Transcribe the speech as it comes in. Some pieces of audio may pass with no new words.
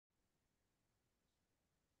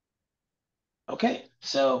Okay,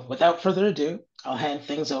 so without further ado, I'll hand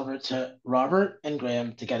things over to Robert and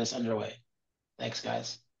Graham to get us underway. Thanks,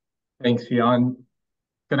 guys. Thanks, Jan.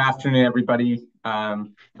 Good afternoon, everybody. A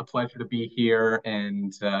pleasure to be here,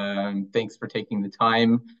 and thanks for taking the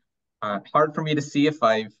time. Hard for me to see if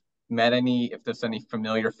there's any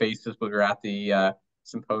familiar faces. We were at the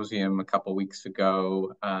symposium a couple weeks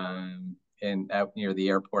ago out near the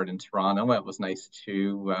airport in Toronto. It was nice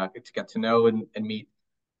to get to know and meet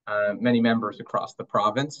many members across the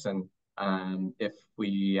province. And if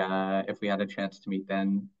we had a chance to meet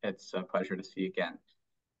then, it's a pleasure to see you again.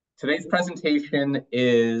 Today's presentation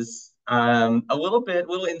is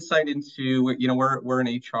little insight into, we're an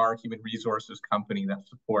HR human resources company that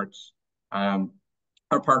supports um,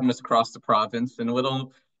 our partners across the province, and a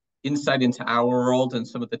little insight into our world and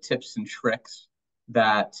some of the tips and tricks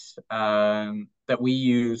that that we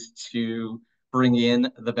use to bring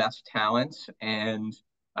in the best talent and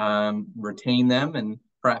retain them, and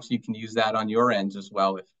perhaps you can use that on your end as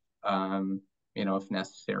well if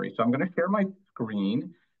necessary. So I'm going to share my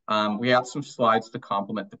screen. We have some slides to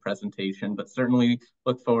complement the presentation, but certainly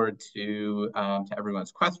look forward to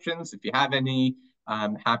everyone's questions. If you have any,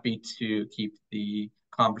 I'm happy to keep the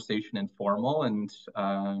conversation informal, and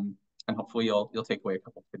hopefully you'll take away a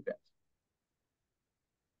couple of tidbits.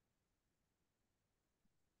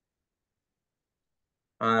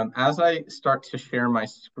 As I start to share my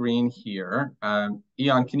screen here,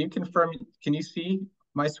 Ian, can you confirm? Can you see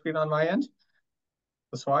my screen on my end?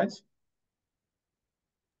 The slides?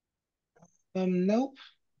 Nope.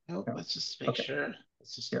 Nope. No. Let's just make Okay. sure.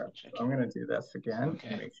 Let's just Here, double check I'm here. going to do this again to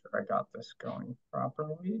Okay. make sure I got this going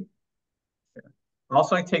properly. Here. I'd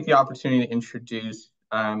also like to take the opportunity to introduce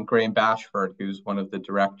Graham Bashford, who's one of the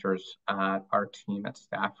directors at our team at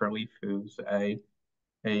Staff Relief, who's a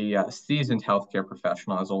seasoned healthcare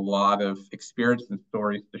professional, has a lot of experience and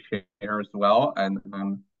stories to share as well. And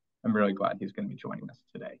I'm really glad he's going to be joining us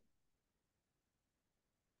today.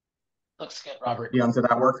 Looks good, Robert. Dion, did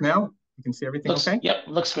that work now? You can see everything okay? Yep,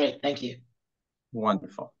 looks great. Thank you.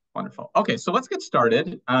 Wonderful, wonderful. Okay, so let's get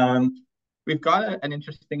started. We've got an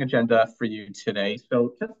interesting agenda for you today.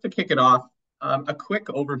 So just to kick it off, a quick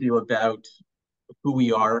overview about who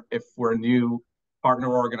we are, if we're a new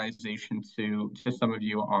partner organization to some of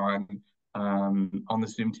you on the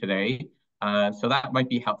Zoom today. So that might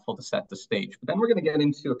be helpful to set the stage. But then we're going to get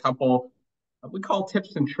into a couple we call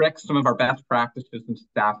tips and tricks, some of our best practices in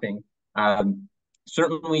staffing.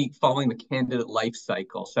 Certainly following the candidate life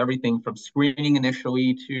cycle. So everything from screening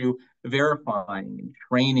initially to verifying and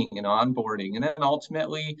training and onboarding, and then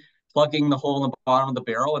ultimately plugging the hole in the bottom of the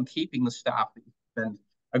barrel and keeping the staff that you spend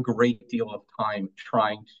a great deal of time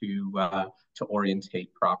trying to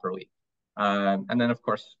orientate properly. And then, of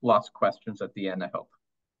course, lots of questions at the end, I hope.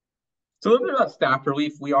 So a little bit about Staff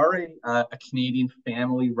Relief. We are a Canadian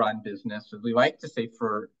family-run business, as we like to say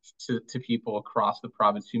to people across the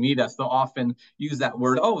province who meet us. They'll often use that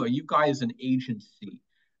word, "Oh, are you guys an agency?"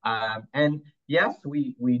 And yes,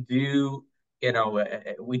 we do.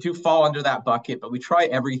 We do fall under that bucket, but we try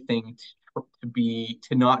everything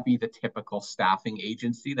to not be the typical staffing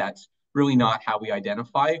agency. That's really not how we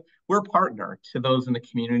identify. We're a partner to those in the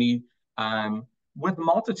community. With a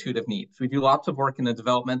multitude of needs. We do lots of work in the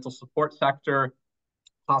developmental support sector,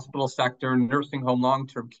 hospital sector, nursing home,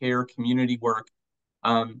 long-term care, community work,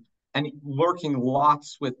 and working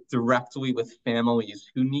lots directly with families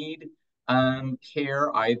who need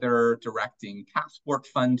care, either directing passport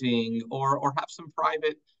funding or have some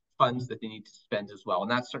private funds that they need to spend as well.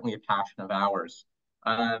 And that's certainly a passion of ours.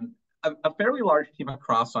 A fairly large team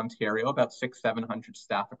across Ontario, about 700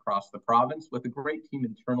 staff across the province, with a great team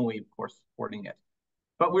internally, of course, supporting it.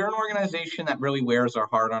 But we're an organization that really wears our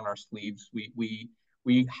heart on our sleeves. We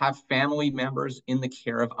have family members in the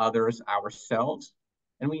care of others ourselves,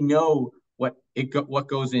 and we know what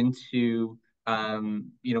goes into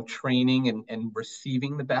training and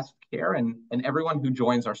receiving the best care. And everyone who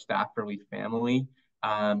joins our Staff Relief family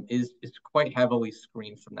is quite heavily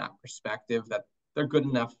screened from that perspective, that they're good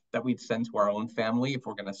enough that we'd send to our own family if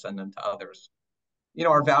we're going to send them to others.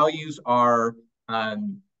 Our values are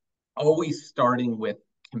always starting with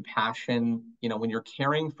compassion. When you're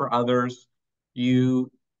caring for others,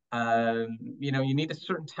 you you need a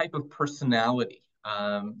certain type of personality.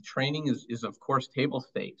 Training is of course table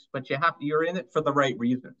stakes, but you're in it for the right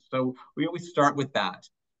reasons. So we always start with that,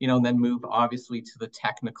 and then move obviously to the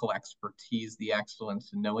technical expertise, the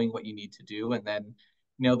excellence, and knowing what you need to do, and then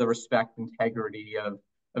the respect, integrity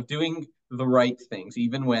of doing the right things,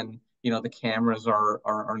 even when the cameras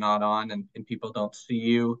are not on and people don't see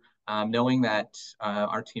you. Knowing that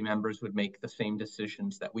our team members would make the same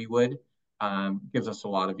decisions that we would gives us a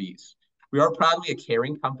lot of ease. We are proudly a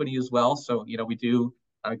caring company as well. So, we do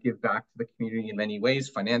give back to the community in many ways,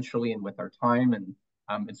 financially and with our time. And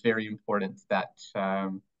it's very important that,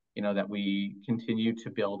 that we continue to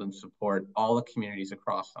build and support all the communities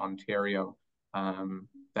across Ontario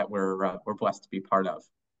that we're blessed to be part of.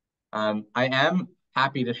 I am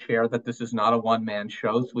happy to share that this is not a one-man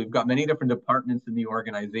show. So we've got many different departments in the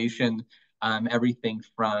organization, everything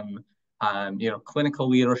from clinical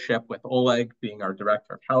leadership with Oleg being our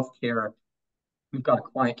director of healthcare. We've got a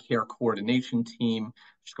client care coordination team,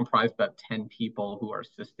 which is comprised of about 10 people who are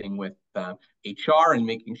assisting with HR and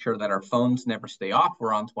making sure that our phones never stay off.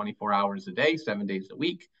 We're on 24 hours a day, 7 days a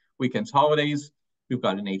week, weekends, holidays. We've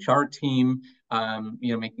got an HR team,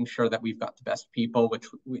 making sure that we've got the best people, which,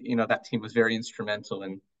 that team was very instrumental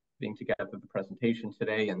in putting together the presentation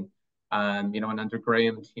today. And, and under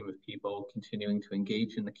Graham, a team of people continuing to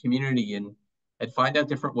engage in the community and find out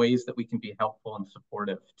different ways that we can be helpful and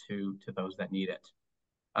supportive to those that need it.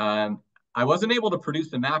 I wasn't able to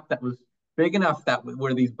produce a map that was big enough that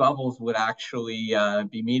where these bubbles would actually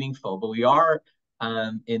be meaningful, but we are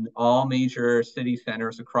in all major city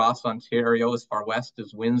centers across Ontario, as far west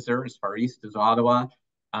as Windsor, as far east as Ottawa.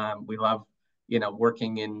 We love,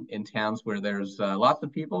 working in towns where there's lots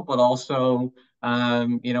of people, but also,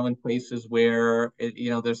 in places where,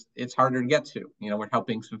 it's harder to get to. We're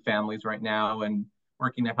helping some families right now and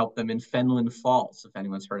working to help them in Fenland Falls, if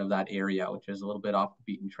anyone's heard of that area, which is a little bit off the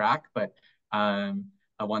beaten track, but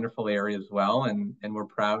a wonderful area as well. And we're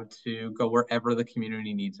proud to go wherever the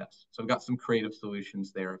community needs us. So we've got some creative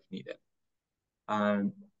solutions there if needed.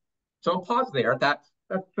 So I'll pause there. That's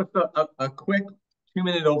just a quick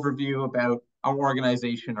 2-minute overview about our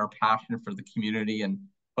organization, our passion for the community, and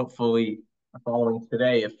hopefully following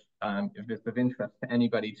today, if it's of interest to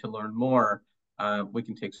anybody to learn more, we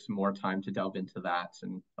can take some more time to delve into that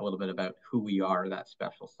and a little bit about who we are, that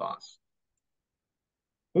special sauce.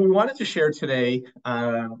 What we wanted to share today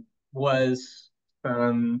was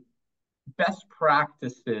best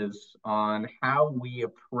practices on how we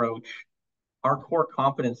approach our core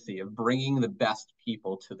competency of bringing the best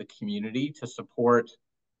people to the community to support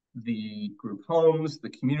the group homes, the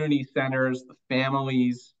community centers, the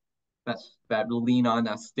families that lean on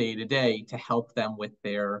us day to day to help them with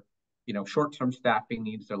their, short-term staffing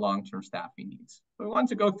needs, their long-term staffing needs. So we wanted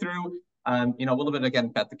to go through, a little bit again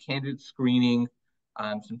about the candidate screening,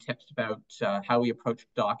 some tips about how we approach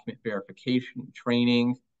document verification,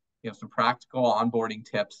 training, some practical onboarding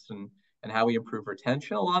tips, and how we improve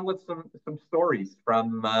retention, along with some stories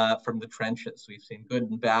from the trenches. We've seen good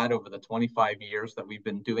and bad over the 25 years that we've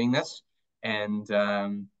been doing this, and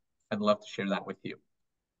I'd love to share that with you.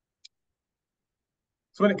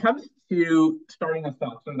 So when it comes to starting us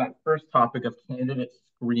off, so that first topic of candidate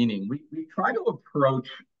screening, we try to approach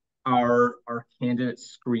our candidate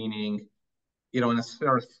screening, in a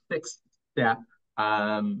sort of 6-step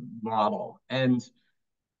model. And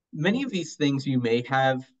many of these things you may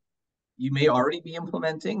already be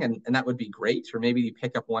implementing, and that would be great, or maybe you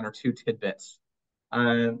pick up 1 or 2 tidbits.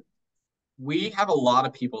 We have a lot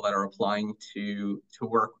of people that are applying to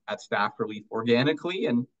work at Staff Relief organically,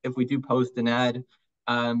 and if we do post an ad,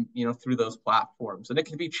 through those platforms, and it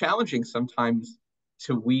can be challenging sometimes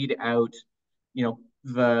to weed out,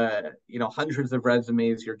 the hundreds of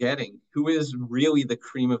resumes you're getting. Who is really the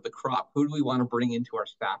cream of the crop? Who do we want to bring into our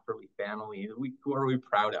Staff Relief family? Who are we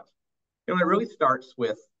proud of? It really starts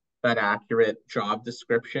with that accurate job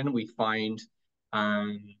description. We find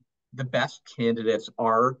the best candidates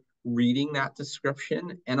are reading that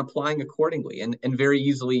description and applying accordingly. And very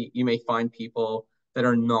easily, you may find people that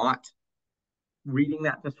are not reading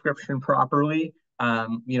that description properly.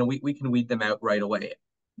 We can weed them out right away.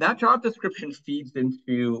 That job description feeds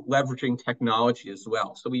into leveraging technology as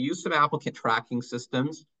well. So we use some applicant tracking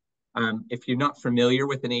systems. If you're not familiar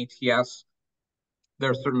with an ATS, there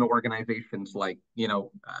are certain organizations like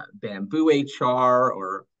Bamboo HR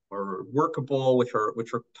or Workable, which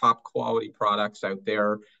are top quality products out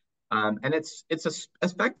there. And it's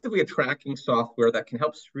effectively a tracking software that can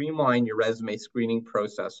help streamline your resume screening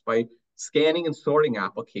process by scanning and sorting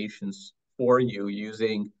applications for you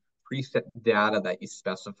using preset data that you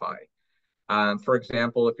specify. For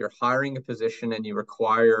example, if you're hiring a position and you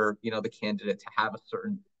require, the candidate to have a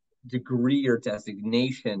certain degree or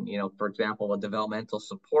designation, for example, a developmental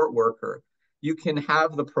support worker, you can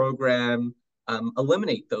have the program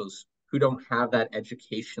eliminate those who don't have that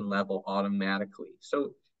education level automatically.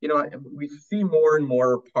 So, we see more and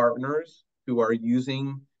more partners who are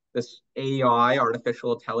using this AI,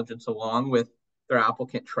 artificial intelligence, along with their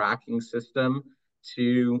applicant tracking system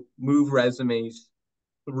to move resumes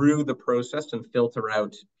through the process and filter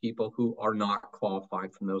out people who are not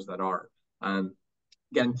qualified from those that are.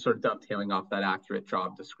 Again, sort of dovetailing off that accurate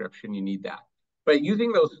job description, you need that. But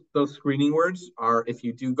using those screening words are, if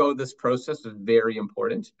you do go this process, is very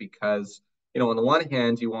important because, on the one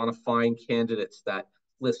hand, you want to find candidates that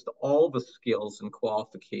list all the skills and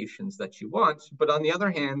qualifications that you want, but on the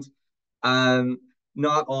other hand, um,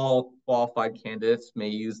 not all qualified candidates may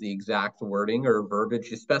use the exact wording or verbiage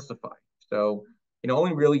you specify. So,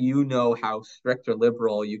 only really how strict or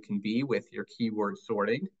liberal you can be with your keyword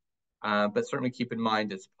sorting. But certainly keep in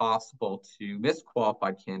mind it's possible to miss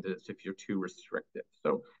qualified candidates if you're too restrictive.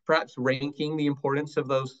 So perhaps ranking the importance of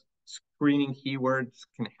those screening keywords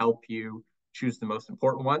can help you choose the most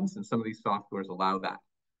important ones, and some of these softwares allow that.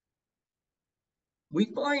 We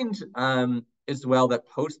find as well that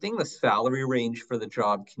posting the salary range for the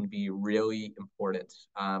job can be really important.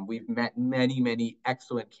 We've met many, many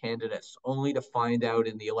excellent candidates only to find out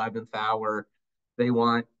in the 11th hour they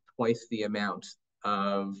want twice the amount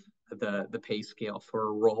of the pay scale for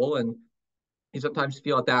a role. And you sometimes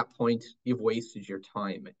feel at that point you've wasted your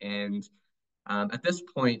time. And at this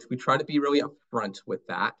point, we try to be really upfront with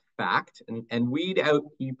that fact and weed out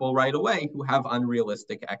people right away who have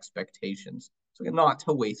unrealistic expectations. So not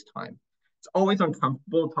to waste time. It's always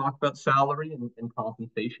uncomfortable to talk about salary and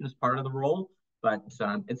compensation as part of the role, but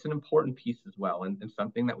it's an important piece as well, and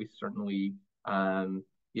something that we certainly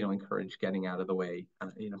encourage getting out of the way,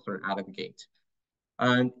 sort of out of the gate.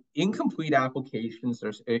 Incomplete applications,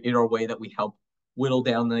 there's a way that we help whittle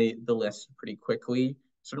down the list pretty quickly.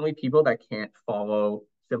 Certainly people that can't follow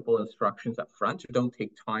simple instructions up front or don't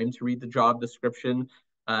take time to read the job description,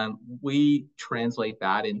 we translate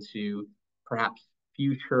that into perhaps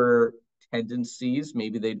future tendencies.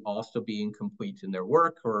 Maybe they'd also be incomplete in their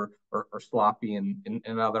work or sloppy in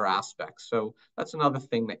other aspects. So that's another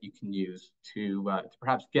thing that you can use to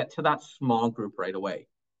perhaps get to that small group right away.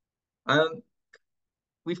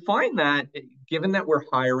 We find that given that we're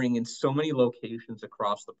hiring in so many locations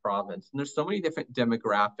across the province and there's so many different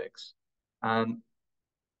demographics,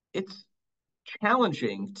 it's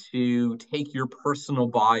challenging to take your personal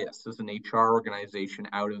bias as an HR organization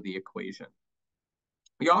out of the equation.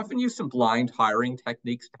 We often use some blind hiring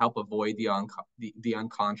techniques to help avoid the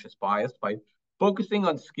unconscious bias by focusing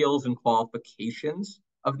on skills and qualifications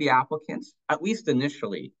of the applicants, at least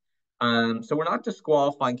initially. So we're not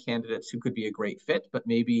disqualifying candidates who could be a great fit, but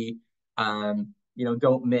maybe don't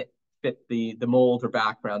fit the mold or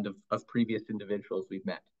background of previous individuals we've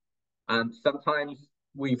met. Sometimes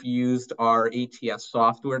we've used our ATS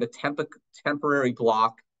software to temporary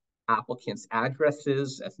block applicants'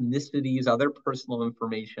 addresses, ethnicities, other personal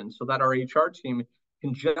information, so that our HR team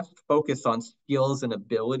can just focus on skills and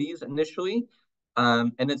abilities initially.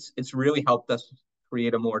 And it's really helped us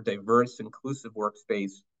create a more diverse, inclusive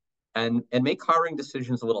workspace and make hiring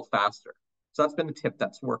decisions a little faster. So that's been a tip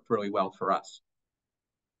that's worked really well for us.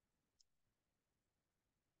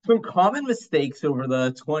 Some common mistakes over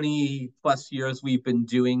the 20 plus years we've been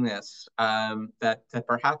doing this that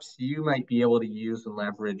perhaps you might be able to use and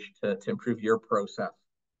leverage to improve your process.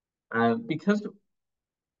 Because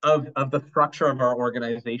of the structure of our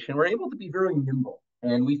organization, we're able to be very nimble.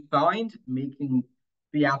 And we find making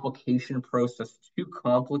the application process too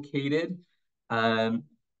complicated,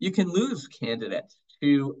 you can lose candidates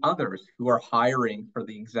to others who are hiring for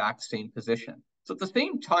the exact same position. So at the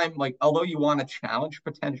same time, like, although you want to challenge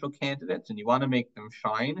potential candidates and you want to make them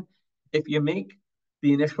shine, if you make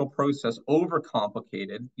the initial process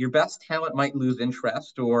overcomplicated, your best talent might lose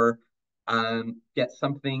interest or get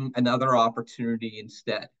another opportunity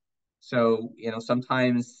instead. So,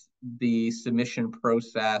 sometimes the submission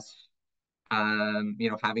process,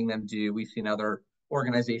 having them we've seen other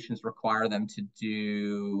organizations require them to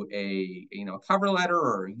do a cover letter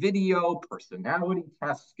or a video, personality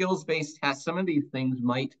test, skills-based test. Some of these things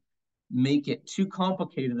might make it too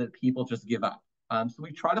complicated that people just give up. So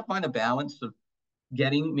we try to find a balance of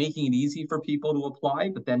making it easy for people to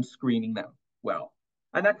apply, but then screening them well.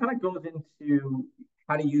 And that kind of goes into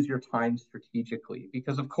how to use your time strategically,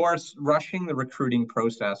 because of course, rushing the recruiting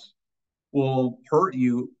process will hurt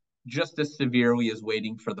you just as severely as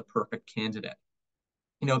waiting for the perfect candidate.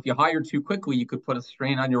 If you hire too quickly, you could put a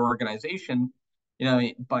strain on your organization,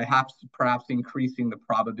 by perhaps increasing the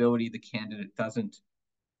probability the candidate doesn't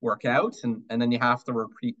work out, and then you have to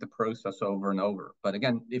repeat the process over and over. But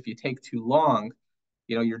again, if you take too long,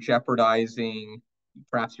 you're jeopardizing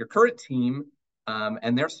perhaps your current team,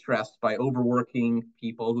 and they're stressed by overworking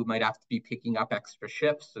people who might have to be picking up extra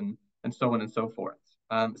shifts and so on and so forth.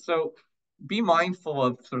 So be mindful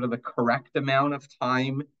of sort of the correct amount of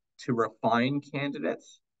time to refine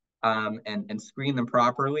candidates and screen them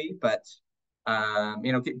properly. But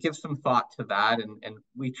give some thought to that, and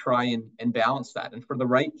we try and balance that. And for the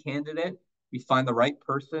right candidate, we find the right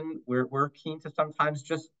person. We're keen to sometimes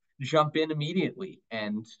just jump in immediately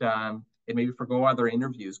and maybe forgo other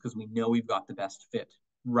interviews because we know we've got the best fit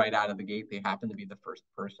right out of the gate. They happen to be the first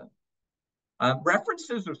person.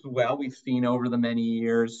 References as well, we've seen over the many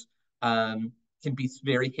years, can be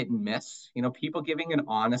very hit and miss. People giving an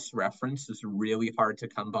honest reference is really hard to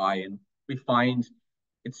come by. And we find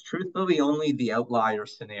it's truthfully only the outlier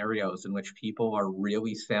scenarios in which people are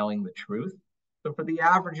really selling the truth. So for the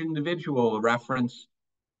average individual, a reference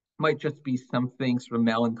might just be something sort of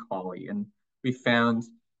melancholy. And we found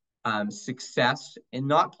success in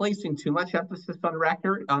not placing too much emphasis on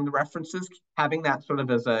the references, having that sort of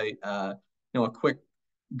as a quick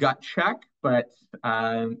gut check, but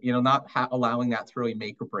not allowing that to really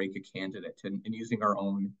make or break a candidate and using our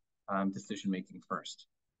own decision making first.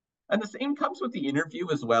 And the same comes with the interview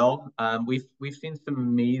as well. We've seen some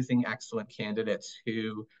amazing, excellent candidates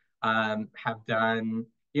who have done,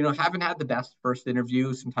 haven't had the best first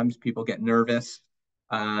interview. Sometimes people get nervous.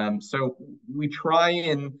 So we try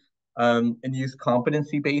and use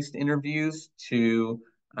competency-based interviews to,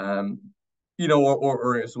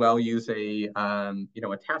 or as well use a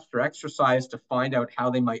test or exercise to find out how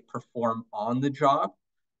they might perform on the job.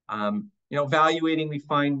 Evaluating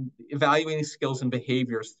skills and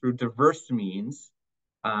behaviors through diverse means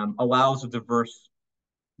allows a diverse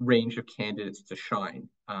range of candidates to shine.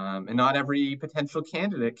 And not every potential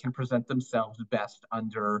candidate can present themselves best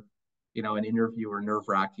under, an interview or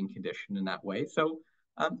nerve-wracking condition in that way. So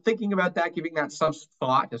thinking about that, giving that some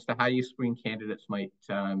thought as to how you screen candidates might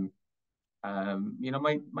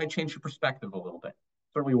change your perspective a little bit.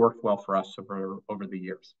 Certainly worked well for us over the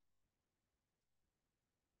years.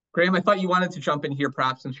 Graham, I thought you wanted to jump in here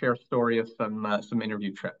perhaps and share a story of some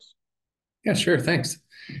interview trips. Yeah, sure. Thanks.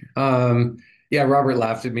 Yeah, Robert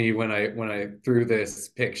laughed at me when I threw this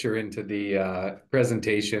picture into the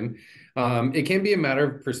presentation. It can be a matter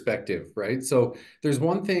of perspective, right? So there's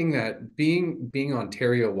one thing that being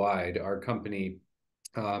Ontario wide, our company,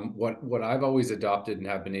 what I've always adopted and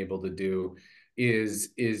have been able to do is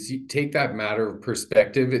you take that matter of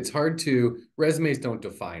perspective. It's hard to resumes don't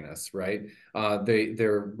define us, right?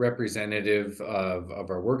 They're representative of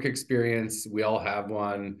our work experience. We all have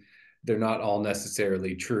one. They're not all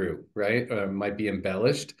necessarily true, right? Might be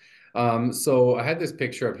embellished. So I had this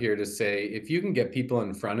picture up here to say, if you can get people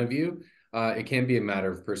in front of you, it can be a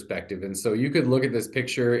matter of perspective. And so you could look at this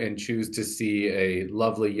picture and choose to see a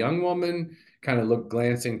lovely young woman kind of look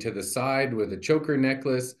glancing to the side with a choker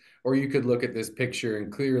necklace, or you could look at this picture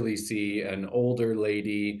and clearly see an older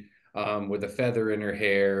lady with a feather in her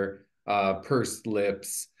hair, pursed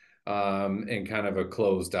lips, and kind of a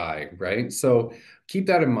closed eye, right? So keep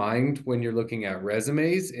that in mind when you're looking at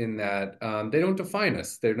resumes in that they don't define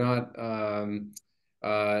us. They're not,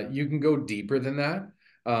 you can go deeper than that.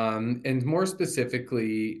 And more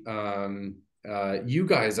specifically, you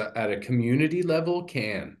guys at a community level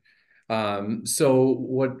can. How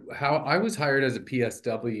I was hired as a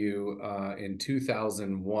PSW in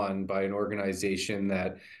 2001 by an organization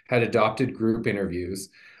that had adopted group interviews.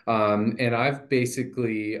 And I've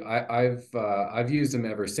basically I've used them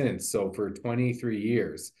ever since. So for 23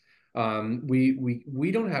 years,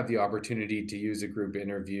 we don't have the opportunity to use a group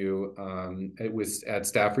interview. It was at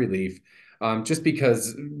Staff Relief, just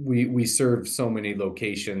because we serve so many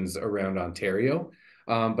locations around Ontario.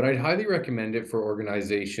 But I'd highly recommend it for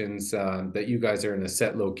organizations that you guys are in a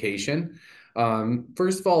set location.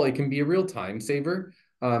 First of all, it can be a real time saver.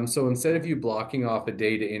 So instead of you blocking off a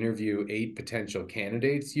day to interview 8 potential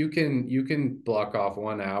candidates, you can block off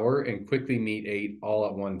 1 hour and quickly meet 8 all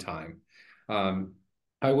at one time.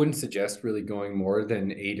 I wouldn't suggest really going more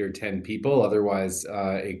than 8 or 10 people. Otherwise,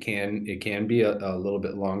 it can be a little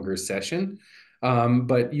bit longer session.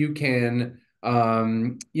 But you can,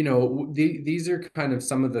 these are kind of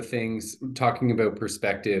some of the things talking about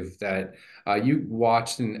perspective that you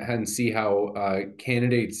watch and see how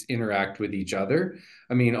candidates interact with each other.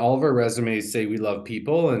 I mean, all of our resumes say we love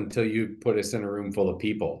people until you put us in a room full of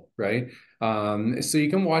people, right? So you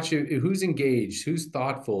can watch who's engaged, who's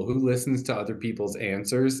thoughtful, who listens to other people's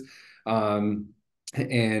answers. And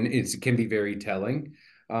it can be very telling.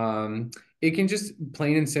 It can just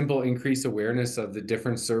plain and simple increase awareness of the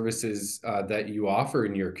different services that you offer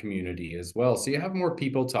in your community as well. So you have more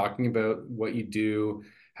people talking about what you do,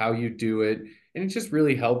 how you do it, and it just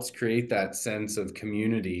really helps create that sense of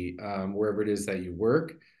community wherever it is that you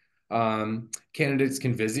work. Candidates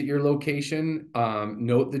can visit your location,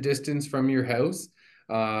 note the distance from your house.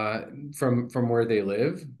 uh, from where they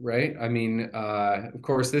live, right? I mean, of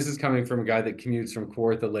course, this is coming from a guy that commutes from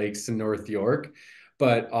Kawartha Lakes to North York,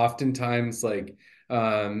 but oftentimes, like,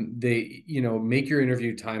 they, make your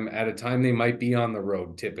interview time at a time they might be on the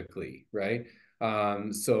road typically, right?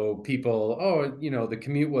 So people, oh, the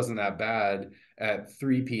commute wasn't that bad at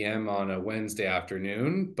 3 p.m. on a Wednesday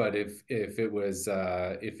afternoon, but if it was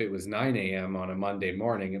 9 a.m. on a Monday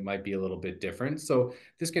morning, it might be a little bit different. So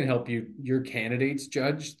this can help your candidates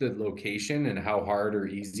judge the location and how hard or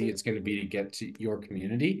easy it's going to be to get to your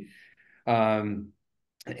community. Um,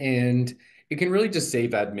 and it can really just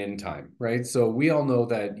save admin time, right? So we all know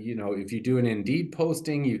that, if you do an Indeed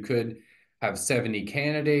posting, you could have 70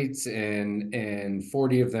 candidates and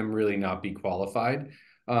 40 of them really not be qualified.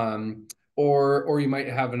 Or you might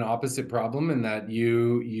have an opposite problem in that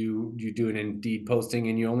you do an Indeed posting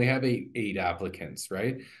and you only have eight applicants,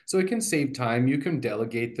 right? So it can save time. You can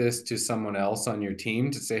delegate this to someone else on your team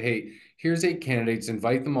to say, hey, here's 8 candidates,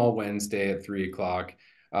 invite them all Wednesday at 3 o'clock.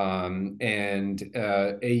 And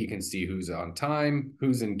you can see who's on time,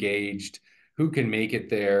 who's engaged, who can make it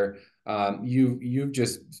there. You've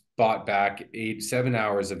just bought back 7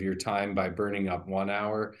 hours of your time by burning up 1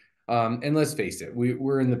 hour. And let's face it,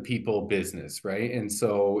 we're in the people business, right? And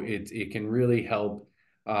so it can really help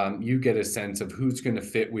you get a sense of who's going to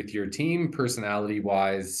fit with your team, personality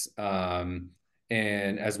wise, and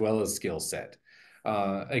as well as skill set.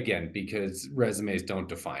 Again, because resumes don't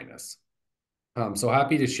define us. So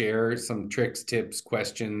happy to share some tricks, tips,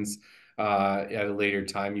 questions at a later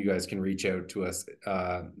time. You guys can reach out to us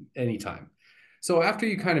anytime. So after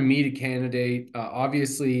you kind of meet a candidate,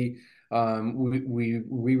 obviously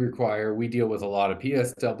we deal with a lot of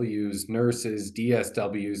PSWs, nurses,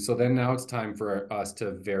 DSWs. So then now it's time for us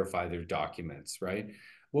to verify their documents, right?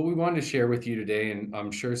 What we wanted to share with you today, and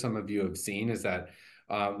I'm sure some of you have seen, is that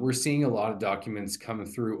we're seeing a lot of documents come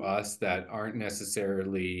through us that aren't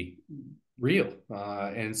necessarily real.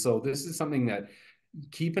 And so this is something that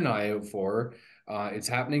keep an eye out for. It's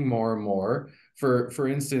happening more and more. For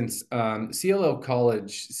instance, CLL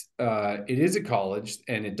College, it is a college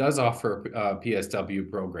and it does offer a PSW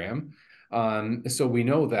program. So we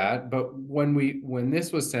know that, but when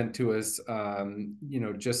this was sent to us,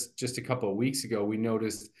 just a couple of weeks ago, we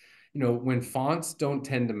noticed, when fonts don't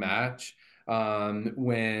tend to match,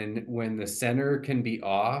 when the center can be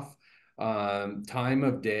off, time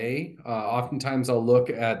of day. Oftentimes I'll look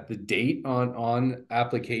at the date on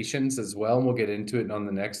applications as well, and we'll get into it on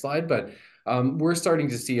the next slide. But we're starting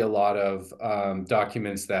to see a lot of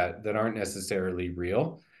documents that aren't necessarily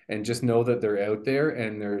real, and just know that they're out there,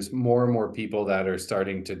 and there's more and more people that are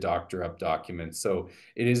starting to doctor up documents. So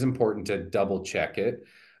it is important to double check it.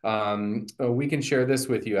 We can share this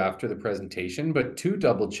with you after the presentation, but to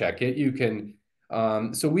double check it, you can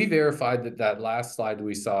so we verified that last slide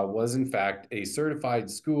we saw was in fact a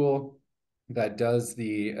certified school that does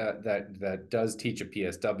that does teach a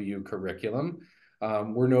PSW curriculum.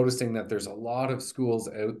 We're noticing that there's a lot of schools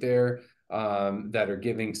out there that are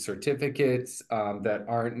giving certificates that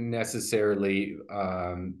aren't necessarily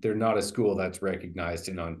they're not a school that's recognized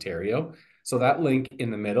in Ontario. So that link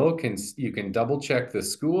in the middle you can double check the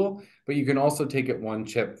school, but you can also take it one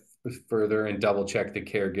step further and double check the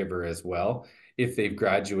caregiver as well, if they've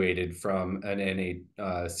graduated from an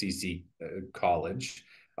NACC college.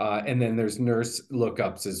 And then there's nurse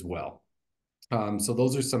lookups as well. So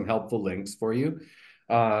those are some helpful links for you.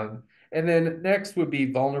 And then next would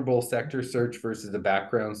be vulnerable sector search versus a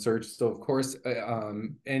background search. So of course,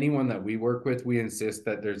 anyone that we work with, we insist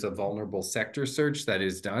that there's a vulnerable sector search that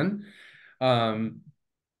is done.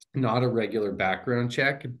 Not a regular background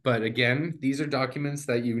check, but again, these are documents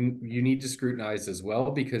that you need to scrutinize as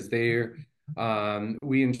well, because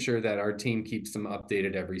we ensure that our team keeps them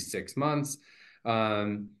updated every 6 months.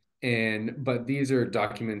 But these are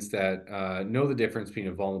documents that know the difference between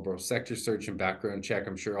a vulnerable sector search and background check.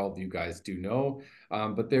 I'm sure all of you guys do know,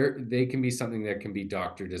 but they can be something that can be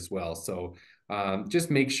doctored as well. So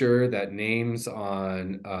just make sure that names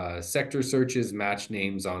on sector searches match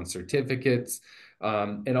names on certificates.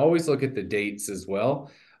 And always look at the dates as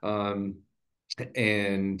well.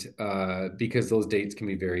 Because those dates can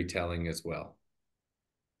be very telling as well.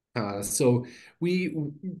 So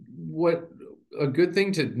what a good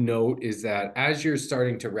thing to note is that as you're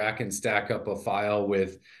starting to rack and stack up a file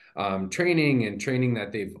with training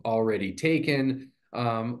that they've already taken,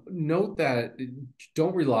 note that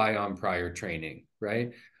don't rely on prior training,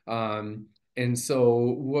 right? And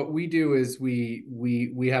so what we do is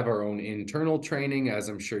we have our own internal training, as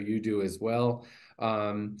I'm sure you do as well.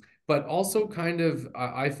 But also kind of,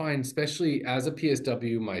 I find, especially as a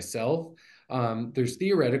PSW myself, There's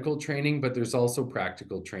theoretical training, but there's also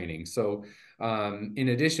practical training. So in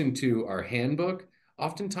addition to our handbook,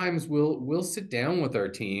 oftentimes we'll sit down with our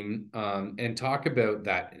team and talk about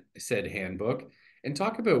that said handbook and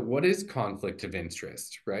talk about what is conflict of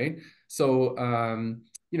interest, right? So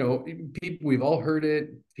you know, people, we've all heard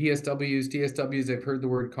it, TSWs, I've heard the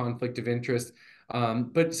word conflict of interest.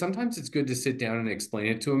 But sometimes it's good to sit down and explain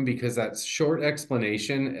it to them, because that short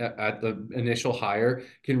explanation at the initial hire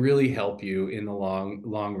can really help you in the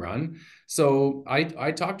long run. So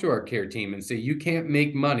I talk to our care team and say, you can't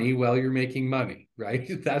make money while you're making money,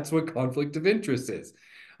 right? That's what conflict of interest is.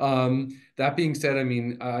 That being said, I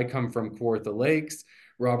mean, I come from Kawartha Lakes.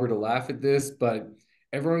 Robert will laugh at this, but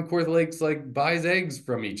everyone in Kawartha Lakes like buys eggs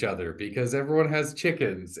from each other because everyone has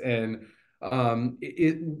chickens. And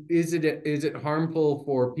is it harmful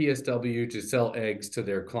for PSW to sell eggs to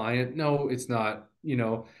their client? No, it's not. You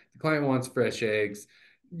know, the client wants fresh eggs.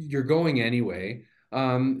 You're going anyway.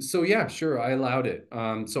 So yeah, sure, I allowed it.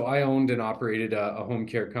 So I owned and operated a home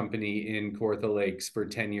care company in Kawartha Lakes for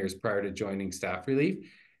 10 years prior to joining Staff Relief,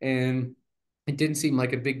 and it didn't seem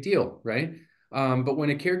like a big deal, right? But when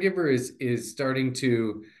a caregiver is starting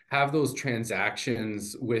to have those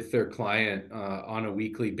transactions with their client on a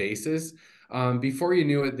weekly basis, before you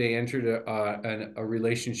knew it, they entered a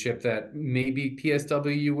relationship that maybe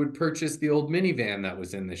PSW would purchase the old minivan that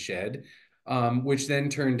was in the shed, which then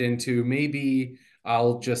turned into maybe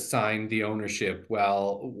I'll just sign the ownership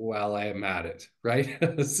while I am at it, right?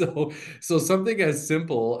 So something as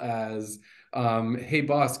simple as, hey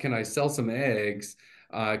boss, can I sell some eggs?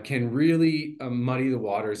 Can really muddy the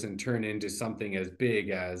waters and turn into something as big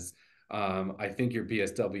as, I think your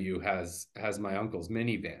PSW has my uncle's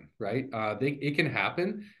minivan, right? It can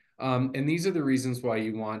happen. And these are the reasons why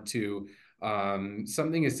you want to,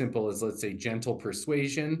 something as simple as, let's say, gentle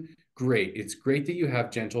persuasion. Great. It's great that you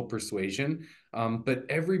have gentle persuasion, but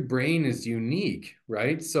every brain is unique,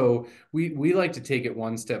 right? So we like to take it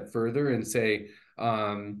one step further and say,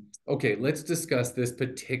 okay, let's discuss this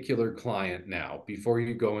particular client now before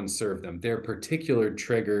you go and serve them, their particular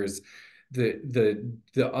triggers,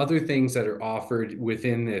 the other things that are offered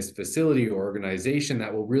within this facility or organization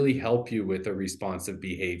that will really help you with a responsive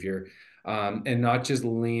behavior, and not just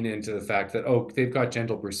lean into the fact that, oh, they've got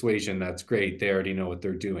gentle persuasion, that's great, they already know what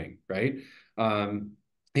they're doing, right?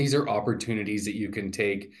 These are opportunities that you can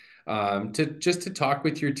take to just to talk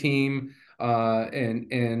with your team.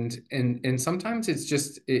 And sometimes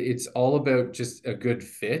it's all about just a good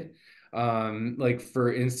fit. Like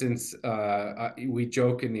for instance, we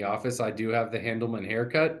joke in the office, I do have the Handleman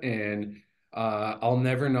haircut, and I'll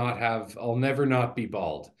never not be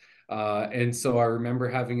bald. And so I remember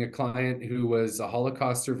having a client who was a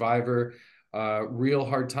Holocaust survivor, real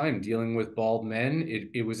hard time dealing with bald men.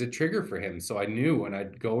 It was a trigger for him. So I knew when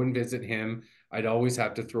I'd go and visit him, I'd always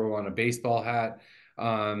have to throw on a baseball hat.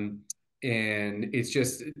 And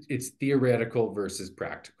it's theoretical versus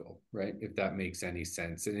practical, right? If that makes any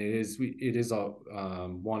sense. And it is a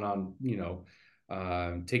one on,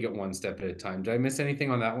 take it one step at a time. Did I miss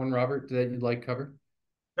anything on that one, Robert, that you'd like covered?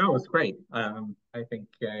 No, it's great. I think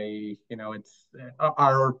it's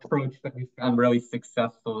our approach that we found really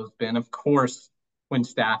successful has been, of course, when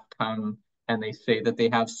staff come and they say that they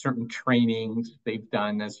have certain trainings they've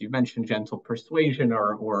done, as you mentioned, gentle persuasion,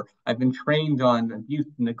 or I've been trained on abuse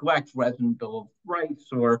and neglect, resident bill of rights,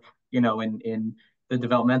 or in the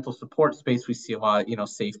developmental support space, we see a lot,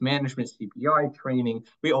 safe management, CPI training.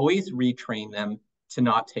 We always retrain them to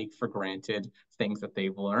not take for granted things that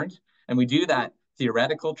they've learned, and we do that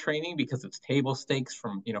theoretical training because it's table stakes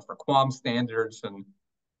from for qualm standards and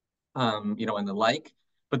and the like.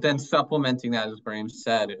 But then supplementing that, as Graham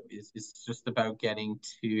said, is just about getting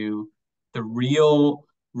to the real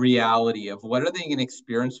reality of what are they going to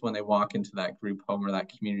experience when they walk into that group home or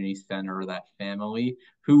that community center or that family.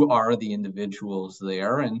 Who are the individuals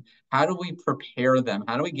there, and how do we prepare them?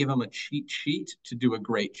 How do we give them a cheat sheet to do a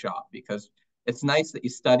great job? Because it's nice that you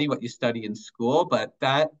study what you study in school, but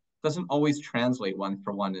that doesn't always translate one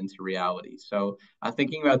for one into reality. So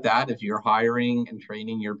thinking about that as you're hiring and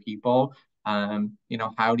training your people,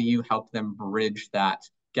 how do you help them bridge that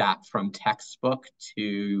gap from textbook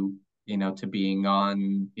to to being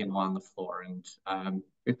on the floor? And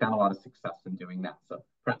we've found a lot of success in doing that. So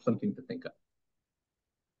perhaps something to think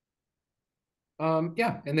of.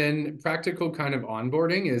 Yeah, and then practical kind of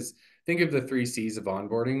onboarding is, think of the 3 C's of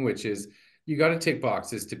onboarding, which is you got to tick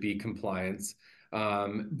boxes to be compliance,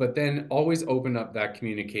 but then always open up that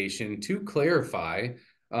communication to clarify,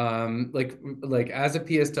 like as a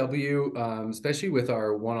PSW, especially with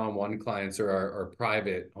our one-on-one clients or our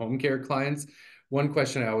private home care clients, one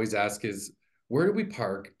question I always ask is, where do we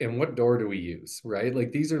park and what door do we use, right?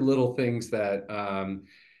 Like these are little things that,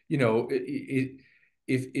 you know,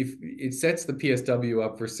 if it sets the PSW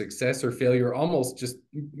up for success or failure, almost just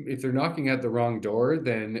if they're knocking at the wrong door,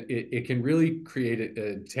 then it can really create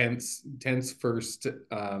a tense first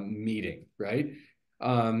meeting, right?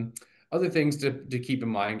 Um, Other things to keep in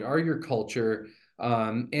mind are your culture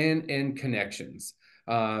and connections.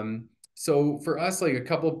 So for us, like a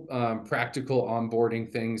couple practical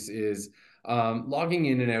onboarding things is logging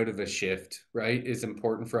in and out of a shift, right, is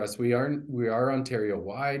important for us. We are Ontario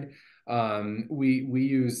wide. We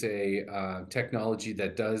use a technology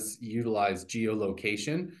that does utilize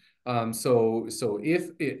geolocation. So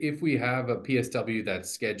if we have a PSW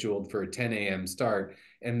that's scheduled for a 10 a.m. start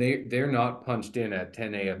and they're not punched in at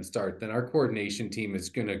 10 a.m. start, then our coordination team is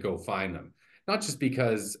going to go find them. Not just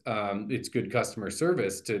because it's good customer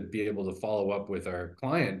service to be able to follow up with our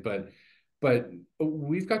client, but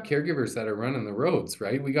we've got caregivers that are running the roads,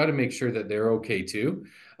 right? We got to make sure that they're okay too.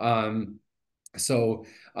 So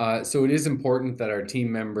it is important that our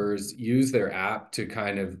team members use their app to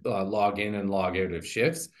kind of log in and log out of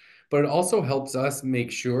shifts, but it also helps us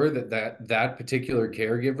make sure that particular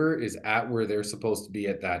caregiver is at where they're supposed to be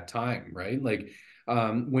at that time, right? Like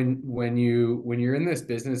when you're in this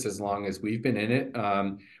business as long as we've been in it,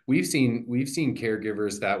 we've seen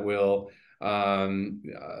caregivers that will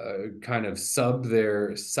kind of sub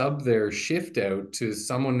their shift out to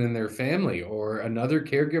someone in their family or another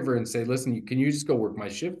caregiver and say, listen, can you just go work my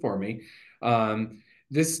shift for me?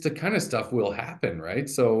 This the kind of stuff will happen, right?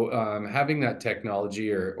 So having that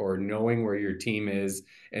technology or knowing where your team is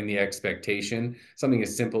and the expectation, something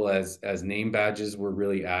as simple as name badges, we're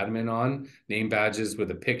really adamant on name badges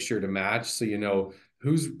with a picture to match, so you know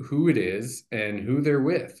who it is and who they're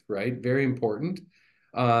with, right? Very important.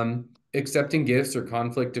 Accepting gifts or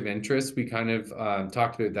conflict of interest, we kind of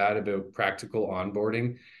talked about that, about practical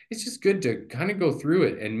onboarding. It's just good to kind of go through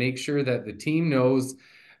it and make sure that the team knows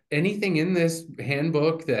anything in this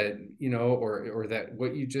handbook that, you know, or that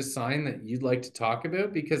what you just signed that you'd like to talk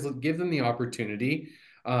about, because give them the opportunity.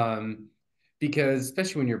 Because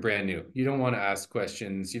especially when you're brand new, you don't want to ask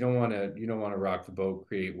questions. You don't want to rock the boat,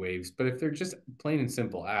 create waves. But if they're just plain and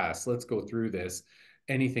simple, ask, let's go through this.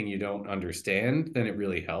 Anything you don't understand, then it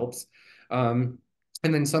really helps. Um,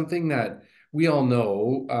 and then something that we all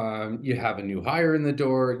know, you have a new hire in the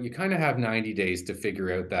door, you kind of have 90 days to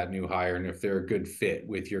figure out that new hire and if they're a good fit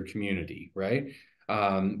with your community, right?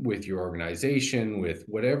 With your organization, with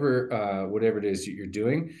whatever it is that you're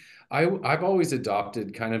doing. I've always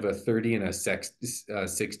adopted kind of a 30 and a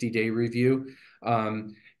 60-day review. By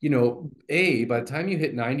the time you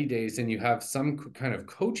hit 90 days and you have some kind of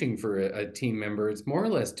coaching for a team member, it's more or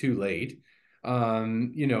less too late.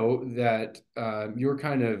 That you're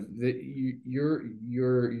kind of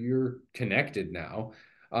you're connected now.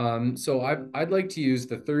 So I'd like to use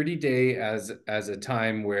the 30-day as a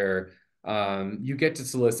time where you get to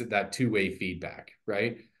solicit that two-way feedback,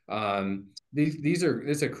 right? This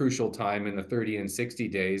is a crucial time in the 30 and 60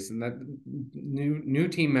 days, and that new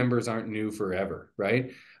team members aren't new forever,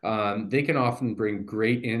 right? They can often bring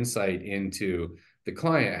great insight into the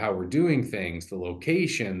client, how we're doing things, the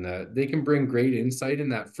location, they can bring great insight in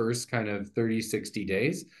that first kind of 30, 60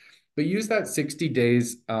 days. But use that 60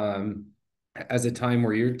 days as a time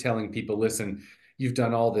where you're telling people, listen, you've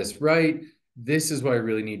done all this right. This is what I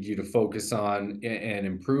really need you to focus on and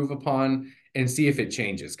improve upon, and see if it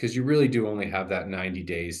changes, because you really do only have that 90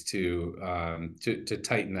 days to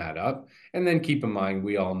tighten that up. And then keep in mind,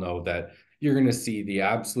 we all know that you're going to see the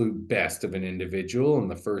absolute best of an individual in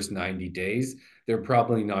the first 90 days. They're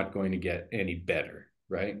probably not going to get any better,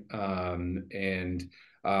 right?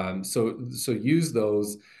 So use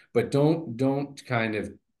those, but don't kind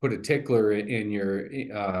of put a tickler in your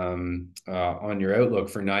on your outlook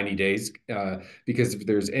for 90 days, because if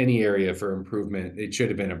there's any area for improvement, it should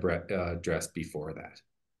have been addressed before that.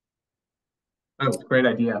 That's a great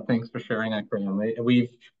idea. Thanks for sharing that, Graham.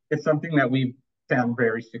 It's something that we've found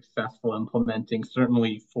very successful implementing,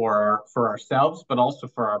 certainly for ourselves, but also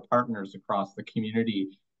for our partners across the community.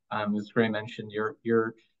 As Graham mentioned,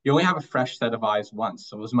 you only have a fresh set of eyes once.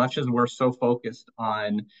 So as much as we're so focused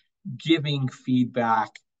on giving feedback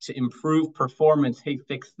to improve performance, hey,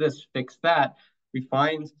 fix this, fix that, we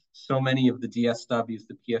find so many of the DSWs,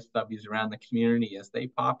 the PSWs around the community, as they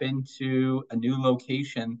pop into a new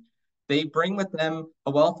location, they bring with them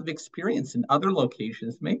a wealth of experience in other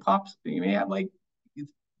locations. You may have like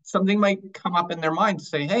something might come up in their mind to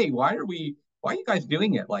say, hey, why are you guys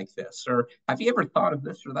doing it like this? Or have you ever thought of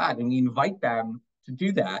this or that? And we invite them to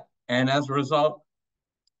do that. And as a result,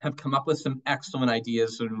 have come up with some excellent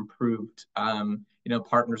ideas and improved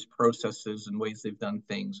partners' processes and ways they've done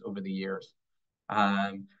things over the years.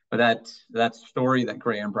 But that story that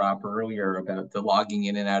Graham brought up earlier about the logging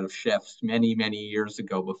in and out of shifts many years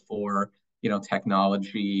ago, before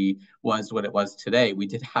technology was what it was today, we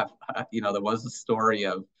did have there was a story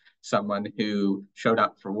of someone who showed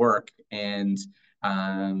up for work and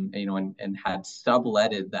had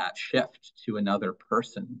subletted that shift to another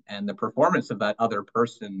person, and the performance of that other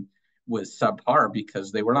person was subpar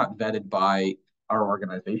because they were not vetted by our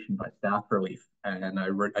organization, by staff relief. And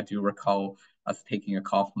I do recall us taking a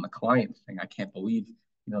call from the client saying, I can't believe,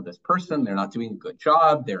 this person, they're not doing a good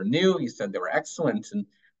job. They're new. You said they were excellent. And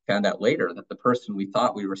found out later that the person we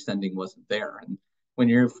thought we were sending wasn't there. And when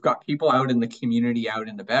you've got people out in the community, out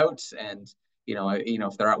and about, and,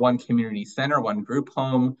 if they're at one community center, one group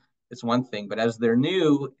home, it's one thing. But as they're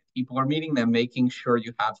new, people are meeting them, making sure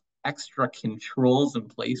you have extra controls in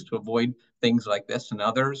place to avoid things like this and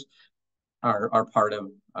others are part of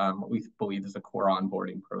what we believe is a core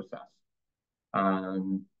onboarding process.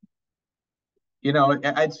 I'd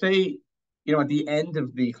say, at the end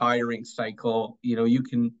of the hiring cycle, you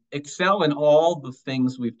can excel in all the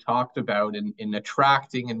things we've talked about in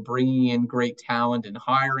attracting and bringing in great talent and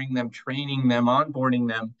hiring them, training them, onboarding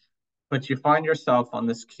them. But you find yourself on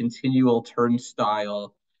this continual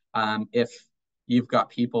turnstile if you've got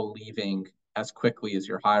people leaving as quickly as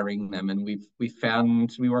you're hiring them. And we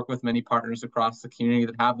work with many partners across the community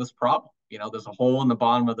that have this problem. There's a hole in the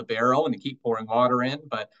bottom of the barrel and you keep pouring water in,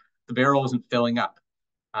 but the barrel isn't filling up.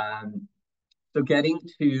 So getting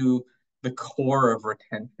to the core of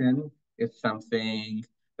retention is something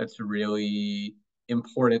that's really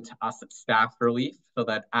important to us at Staff Relief, so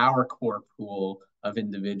that our core pool of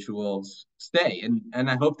individuals stay. And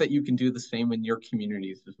I hope that you can do the same in your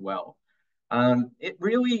communities as well. It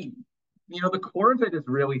really, the core of it is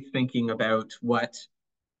really thinking about what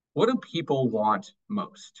do people want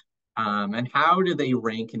most, and how do they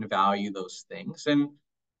rank and value those things. And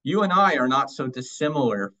you and I are not so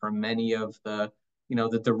dissimilar from many of the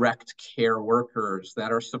direct care workers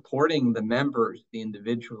that are supporting the members, the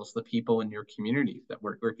individuals, the people in your communities that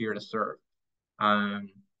we're here to serve.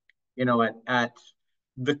 At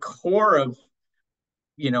the core of,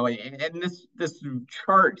 and this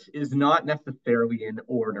chart is not necessarily in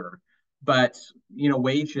order, but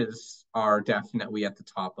wages are definitely at the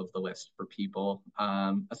top of the list for people.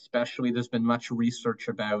 Especially, there's been much research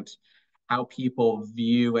about how people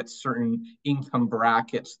view at certain income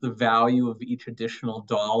brackets the value of each additional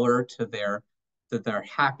dollar to their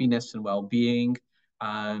happiness and well-being.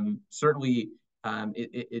 Certainly,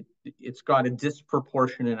 it's got a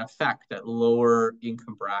disproportionate effect at lower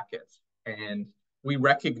income brackets, and we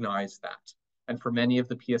recognize that. And for many of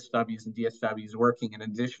the PSWs and DSWs working, an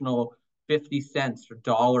additional 50 cents or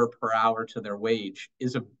dollar per hour to their wage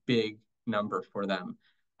is a big number for them.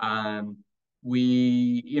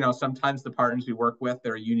 Sometimes the partners we work with,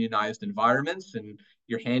 they're unionized environments, and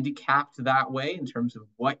you're handicapped that way in terms of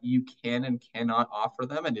what you can and cannot offer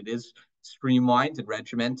them. And it is streamlined and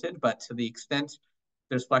regimented, but to the extent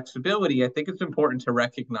there's flexibility, I think it's important to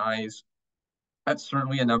recognize that's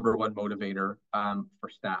certainly a number one motivator for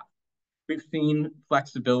staff. We've seen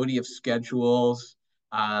flexibility of schedules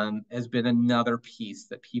has been another piece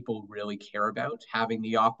that people really care about, having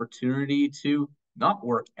the opportunity to not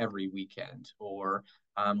work every weekend, or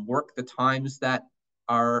work the times that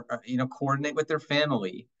are, coordinate with their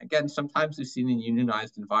family. Again, sometimes we've seen in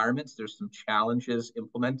unionized environments, there's some challenges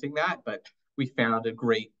implementing that, but we found a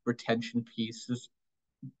great retention piece has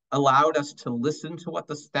allowed us to listen to what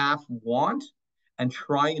the staff want and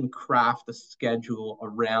try and craft a schedule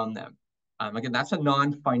around them. Again, that's a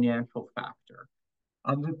non-financial factor.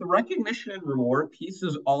 The recognition and reward piece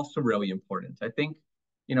is also really important. I think,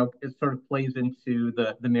 it sort of plays into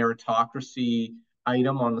the meritocracy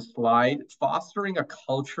item on the slide, fostering a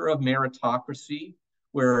culture of meritocracy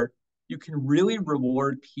where you can really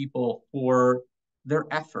reward people for their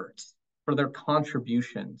efforts, for their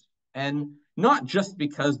contributions, and not just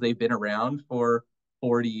because they've been around for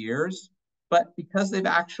 40 years, but because they've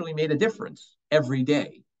actually made a difference every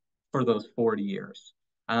day for those 40 years.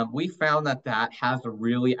 We found that has a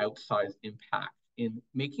really outsized impact in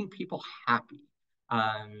making people happy.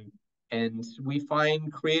 And we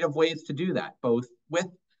find creative ways to do that, both with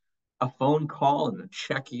a phone call and a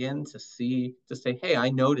check-in to say, hey, I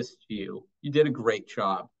noticed you. You did a great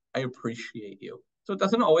job. I appreciate you. So it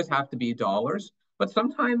doesn't always have to be dollars, but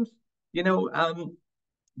sometimes,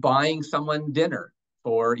 buying someone dinner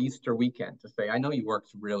for Easter weekend to say, I know you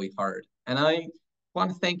worked really hard and I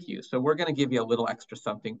want to thank you. So we're going to give you a little extra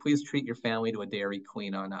something. Please treat your family to a Dairy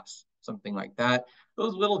Queen on us, something like that.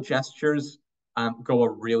 Those little gestures go a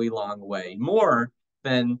really long way. More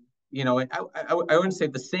than, I wouldn't say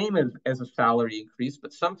the same as a salary increase,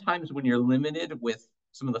 but sometimes when you're limited with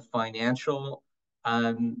some of the financial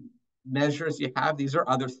measures you have, these are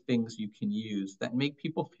other things you can use that make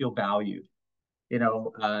people feel valued. You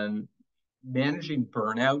know, managing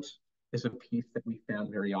burnout is a piece that we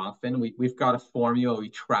found very often. We've got a formula. We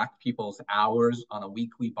track people's hours on a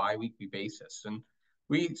weekly, bi-weekly basis. And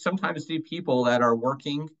we sometimes see people that are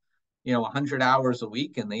working, 100 hours a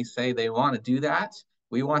week, and they say they want to do that.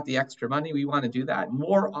 We want the extra money. We want to do that.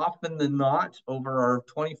 More often than not, over our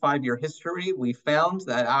 25-year history, we found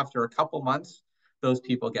that after a couple months, those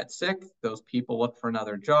people get sick. Those people look for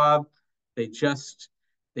another job. They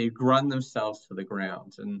run themselves to the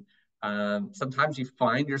ground. And sometimes you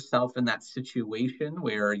find yourself in that situation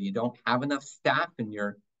where you don't have enough staff and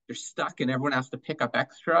you're stuck and everyone has to pick up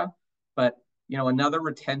extra. But another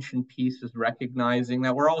retention piece is recognizing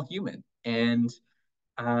that we're all human. And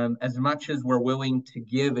as much as we're willing to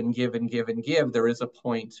give and give and give and give, there is a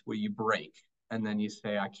point where you break and then you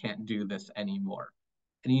say, I can't do this anymore.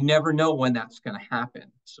 And you never know when that's going to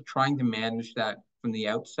happen. So trying to manage that from the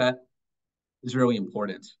outset is really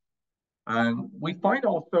important. We find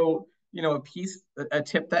also, a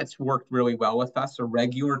tip that's worked really well with us are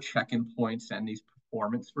regular check-in points and these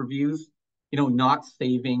performance reviews. Not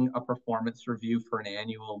saving a performance review for an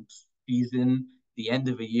annual season, the end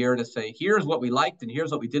of a year to say, here's what we liked and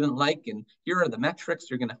here's what we didn't like, and here are the metrics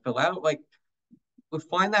you're going to fill out. Like, we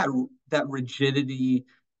find that rigidity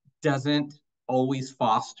doesn't always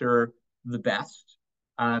foster the best.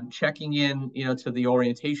 Checking in, to the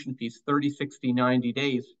orientation piece, 30, 60, 90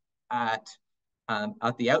 days at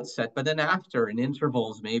the outset, but then after in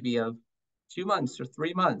intervals, maybe of 2 months or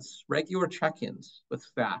 3 months, regular check-ins with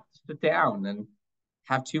staff, sit down and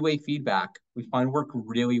have two-way feedback. We find work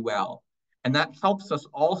really well. And that helps us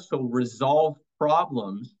also resolve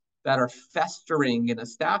problems that are festering in a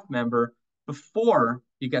staff member before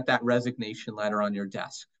you get that resignation letter on your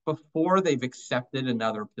desk, before they've accepted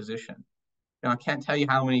another position. I can't tell you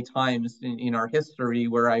how many times in our history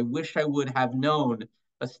where I wish I would have known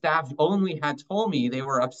a staff only had told me they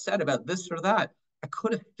were upset about this or that. I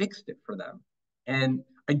could have fixed it for them. And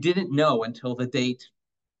I didn't know until the date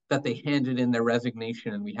that they handed in their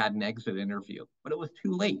resignation and we had an exit interview, but it was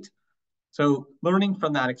too late. So learning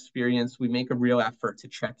from that experience, we make a real effort to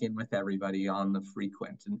check in with everybody on the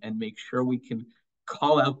frequent and make sure we can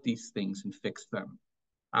call out these things and fix them.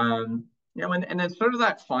 And then sort of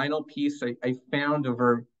that final piece I found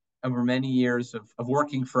over many years of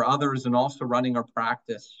working for others and also running our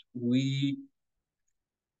practice,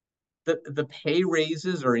 the pay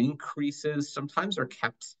raises or increases sometimes are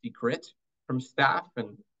kept secret from staff,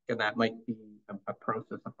 and that might be a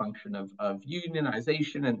process, a function of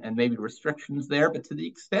unionization and maybe restrictions there. But to the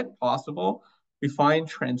extent possible, we find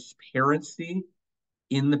transparency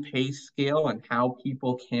in the pay scale and how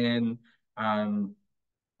people can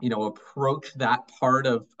approach that part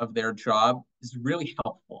of their job is really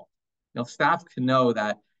helpful. Staff can know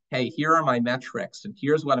that, hey, here are my metrics and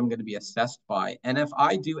here's what I'm going to be assessed by. And if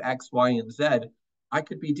I do X, Y, and Z, I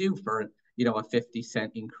could be due for, a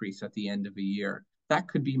 50-cent increase at the end of a year. That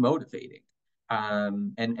could be motivating.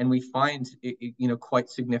 And we find it, quite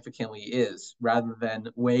significantly is, rather than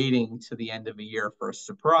waiting to the end of a year for a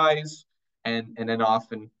surprise and then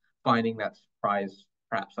often finding that surprise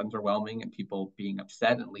perhaps underwhelming and people being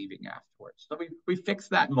upset and leaving afterwards. So we fixed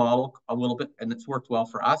that model a little bit, and it's worked well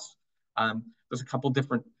for us. There's a couple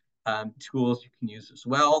different tools you can use as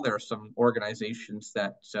well. There are some organizations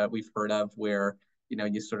that we've heard of where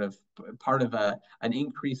you sort of part of an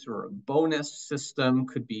increase or a bonus system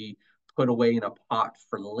could be put away in a pot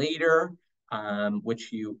for later,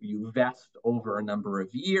 which you vest over a number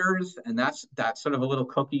of years, and that's sort of a little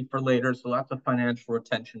cookie for later. So that's a financial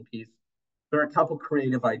retention piece. There are a couple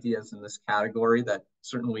creative ideas in this category that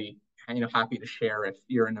certainly happy to share if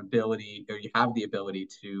you're an ability or you have the ability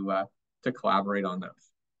to collaborate on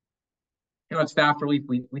those. At Staff Relief,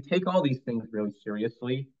 we take all these things really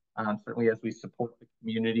seriously. Certainly as we support the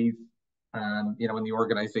communities, in the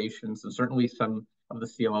organizations, and certainly some of the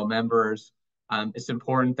CLO members, it's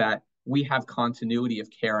important that we have continuity of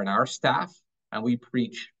care in our staff, and we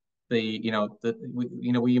preach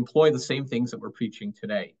we employ the same things that we're preaching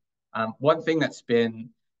today. One thing that's been,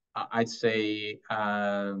 I'd say,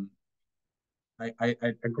 a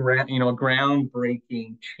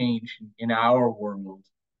groundbreaking change in our world.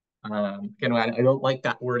 Again, I don't like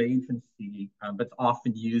that word agency, but it's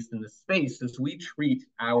often used in this space, is we treat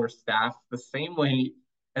our staff the same way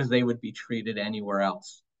as they would be treated anywhere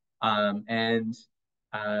else. And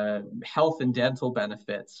health and dental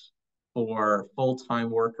benefits for full-time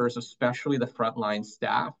workers, especially the frontline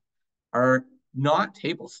staff, are not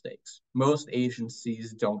table stakes. Most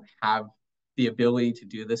agencies don't have the ability to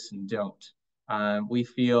do this and don't. We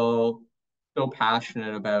feel so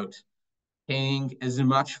passionate about paying as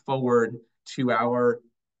much forward to our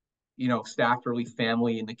staff early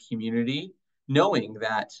family in the community, knowing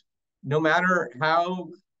that no matter how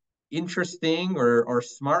interesting or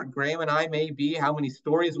smart Graham and I may be, how many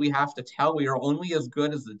stories we have to tell, we are only as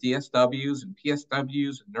good as the DSWs and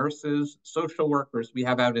PSWs and nurses, social workers we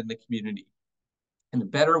have out in the community. And the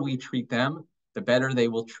better we treat them, the better they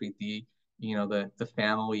will treat the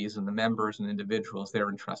families and the members and individuals they're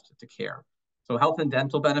entrusted to care. So health and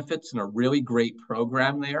dental benefits and a really great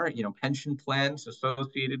program there, pension plans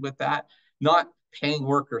associated with that, not paying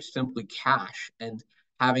workers simply cash and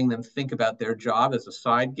having them think about their job as a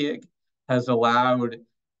side gig has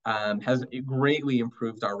has greatly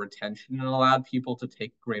improved our retention and allowed people to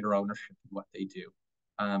take greater ownership in what they do.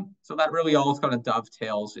 So that really all kind of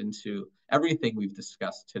dovetails into everything we've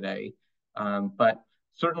discussed today. But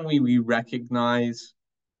certainly we recognize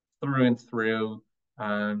through and through,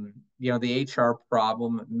 the HR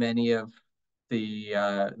problem. Many of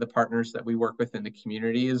the partners that we work with in the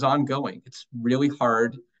community is ongoing. It's really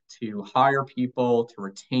hard to hire people, to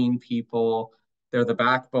retain people. They're the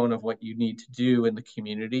backbone of what you need to do in the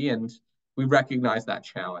community, and we recognize that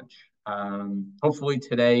challenge. Hopefully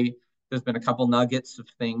today there's been a couple nuggets of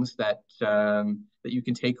things that you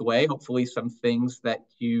can take away. Hopefully some things that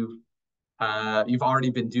you've already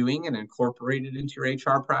been doing and incorporated into your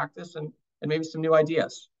HR practice, and maybe some new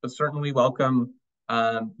ideas. But certainly welcome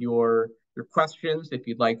your questions if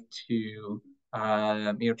you'd like to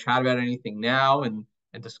chat about anything now and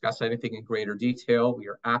discuss anything in greater detail. We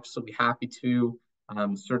are absolutely happy to.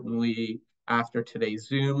 Certainly after today's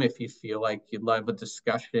Zoom, if you feel like you'd love a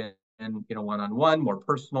discussion one-on-one, more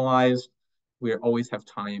personalized, we always have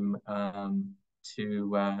time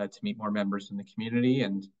to meet more members in the community.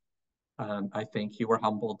 And I thank you. We're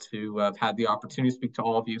humbled to have had the opportunity to speak to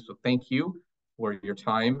all of you. So thank you for your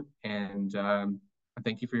time, and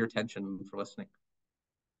thank you for your attention and for listening.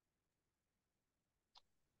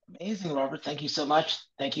 Amazing, Robert. Thank you so much.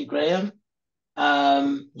 Thank you, Graham.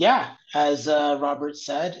 Yeah, as Robert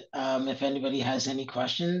said, if anybody has any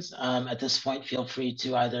questions at this point, feel free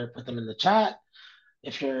to either put them in the chat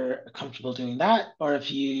if you're comfortable doing that, or if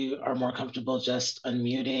you are more comfortable just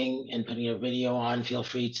unmuting and putting your video on, feel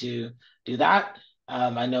free to do that.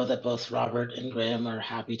 I know that both Robert and Graham are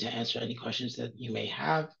happy to answer any questions that you may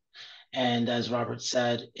have. And as Robert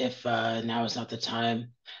said, if now is not the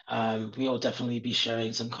time, we will definitely be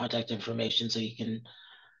sharing some contact information so you can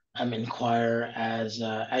inquire as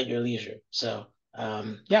at your leisure. So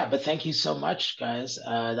yeah, but thank you so much, guys.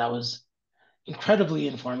 That was incredibly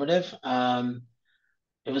informative.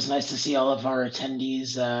 It was nice to see all of our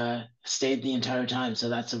attendees stayed the entire time. So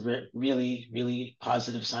that's a really, really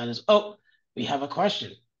positive sign. Oh, we have a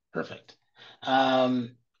question. Perfect.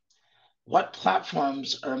 What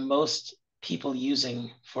platforms are most people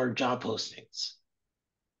using for job postings?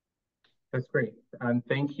 That's great.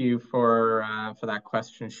 Thank you for that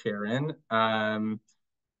question, Sharon.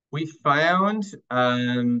 We found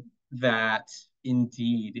that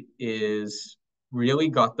Indeed is really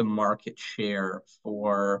got the market share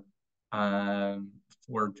for the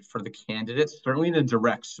candidates, certainly in the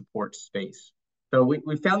direct support space. So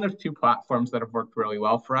we found there's two platforms that have worked really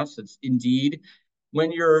well for us. It's Indeed,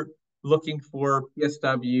 when you're looking for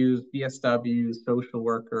PSWs, DSWs, social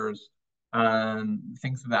workers,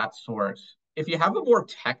 things of that sort. If you have a more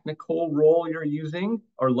technical role you're using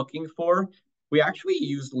or looking for, we actually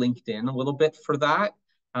use LinkedIn a little bit for that.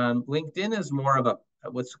 LinkedIn is more of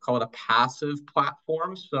what's called a passive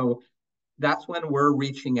platform. So that's when we're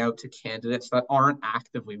reaching out to candidates that aren't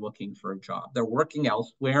actively looking for a job. They're working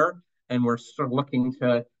elsewhere, and we're sort of looking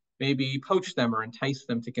to maybe poach them or entice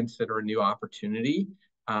them to consider a new opportunity.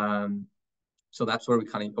 So that's where we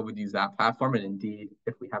would use that platform. And Indeed,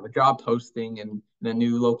 if we have a job posting in a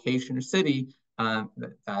new location or city,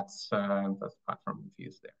 that's the platform we've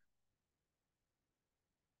used there.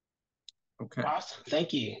 Okay. Awesome.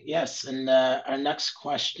 Thank you. Yes. And our next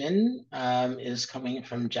question is coming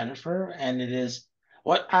from Jennifer, and it is,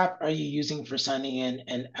 what app are you using for signing in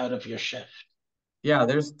and out of your shift? Yeah,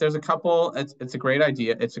 there's a couple. It's a great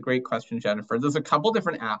idea. It's a great question, Jennifer. There's a couple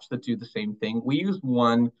different apps that do the same thing. We use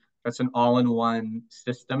one that's an all-in-one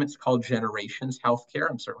system. It's called Generations Healthcare.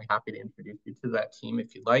 I'm certainly happy to introduce you to that team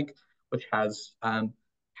if you'd like, which has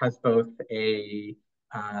both a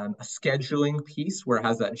scheduling piece where it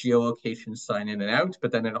has that geolocation sign in and out,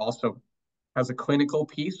 but then it also has a clinical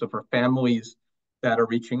piece. So for families that are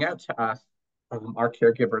reaching out to us, our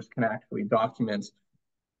caregivers can actually document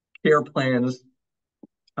care plans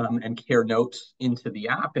and care notes into the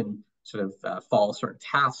app and sort of follow certain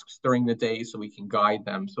tasks during the day so we can guide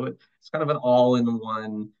them. So it's kind of an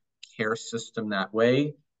all-in-one care system that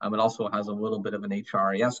way. It also has a little bit of an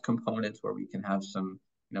HRIS component where we can have some,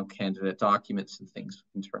 candidate documents and things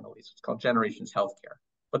internally. So it's called Generations Healthcare.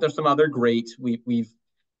 But there's some other great, we've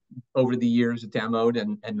over the years demoed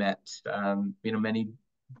and met, many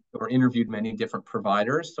or interviewed many different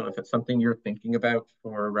providers. So if it's something you're thinking about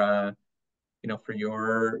for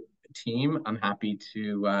your team, I'm happy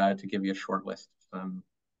to give you a short list of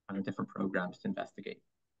some different programs to investigate.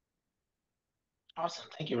 Awesome.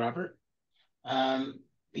 Thank you, Robert.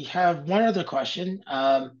 We have one other question.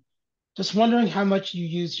 Just wondering how much you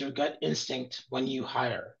use your gut instinct when you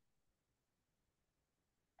hire.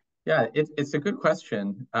 Yeah, it's a good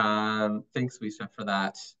question. Thanks, Lisa, for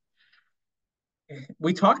that.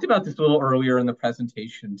 We talked about this a little earlier in the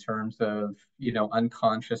presentation in terms of,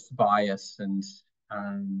 unconscious bias and,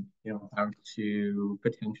 how to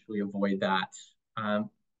potentially avoid that.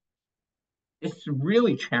 It's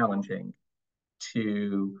really challenging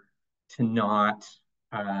to not,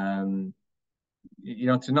 to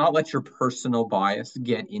not let your personal bias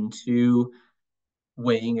get into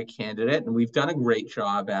weighing a candidate. And we've done a great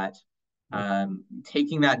job at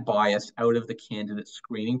taking that bias out of the candidate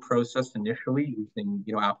screening process initially using,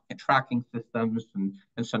 applicant tracking systems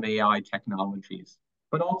and some AI technologies.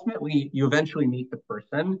 But ultimately, you eventually meet the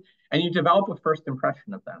person and you develop a first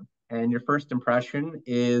impression of them. And your first impression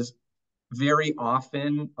is very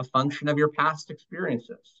often a function of your past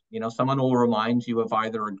experiences. Someone will remind you of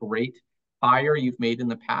either a great hire you've made in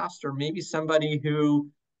the past, or maybe somebody who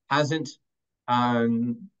hasn't,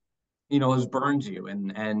 has burned you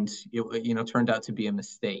and turned out to be a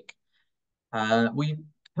mistake. We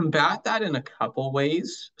combat that in a couple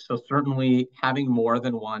ways. So certainly having more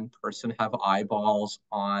than one person have eyeballs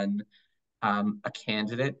on a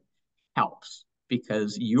candidate helps,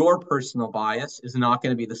 because your personal bias is not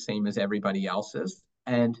going to be the same as everybody else's.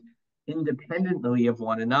 And independently of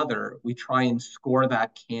one another, we try and score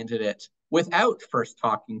that candidate without first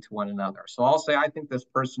talking to one another. So I'll say, I think this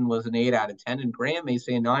person was an 8 out of 10, and Graham may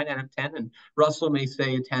say a 9 out of 10, and Russell may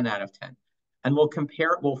say a 10 out of 10. And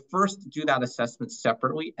we'll first do that assessment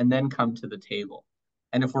separately and then come to the table.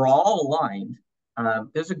 And if we're all aligned,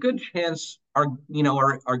 there's a good chance our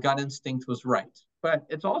gut instinct was right. But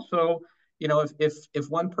it's also, if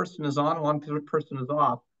one person is on, one person is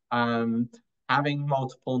off, having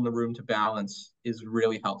multiple in the room to balance is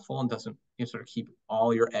really helpful and doesn't sort of keep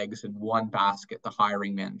all your eggs in one basket, the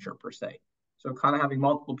hiring manager per se. So kind of having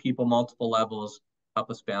multiple people, multiple levels help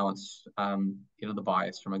us balance, the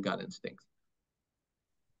bias from a gut instinct.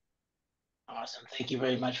 Awesome. Thank you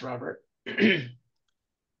very much, Robert.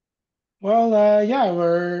 Well,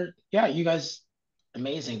 you guys,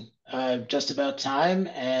 amazing. Just about time,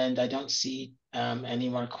 and I don't see any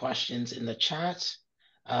more questions in the chat.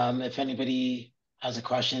 If anybody has a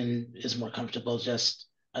question, is more comfortable just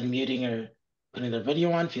unmuting or putting their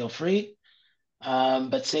video on, feel free.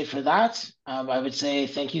 But save for that, I would say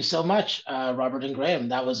thank you so much, Robert and Graham.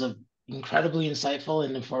 That was an incredibly insightful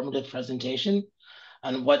and informative presentation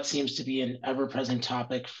on what seems to be an ever-present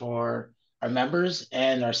topic for our members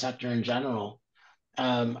and our sector in general.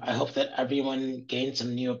 I hope that everyone gained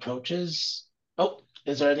some new approaches. Oh,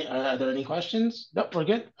 are there any questions? Nope, we're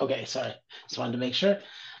good. Okay, sorry. Just wanted to make sure.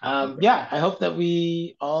 I hope that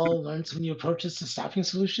we all learned some new approaches to staffing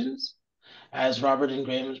solutions, as Robert and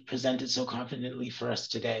Graham presented so confidently for us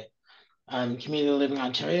today. Community Living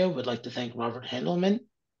Ontario would like to thank Robert Handelman,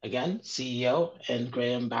 again, CEO, and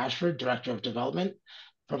Graham Bashford, Director of Development,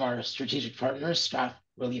 from our strategic partners, Staff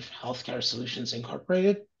Relief Healthcare Solutions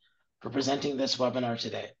Incorporated, for presenting this webinar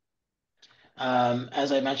today.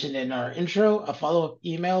 As I mentioned in our intro, a follow-up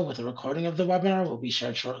email with a recording of the webinar will be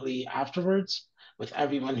shared shortly afterwards with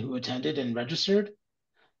everyone who attended and registered.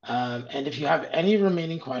 And if you have any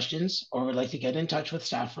remaining questions or would like to get in touch with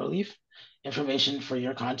Staff Relief, information for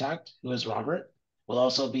your contact, who is Robert, will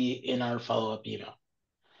also be in our follow-up email.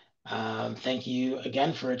 Thank you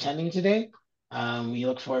again for attending today. We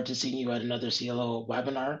look forward to seeing you at another CLO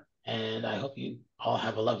webinar, and I hope you all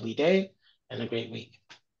have a lovely day and a great week.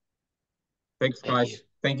 Thanks, guys.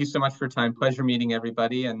 Thank you so much for your time. Pleasure meeting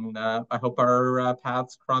everybody, and I hope our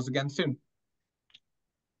paths cross again soon.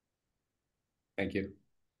 Thank you.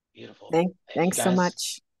 Beautiful. Thanks so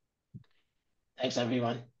much. Thanks,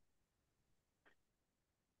 everyone.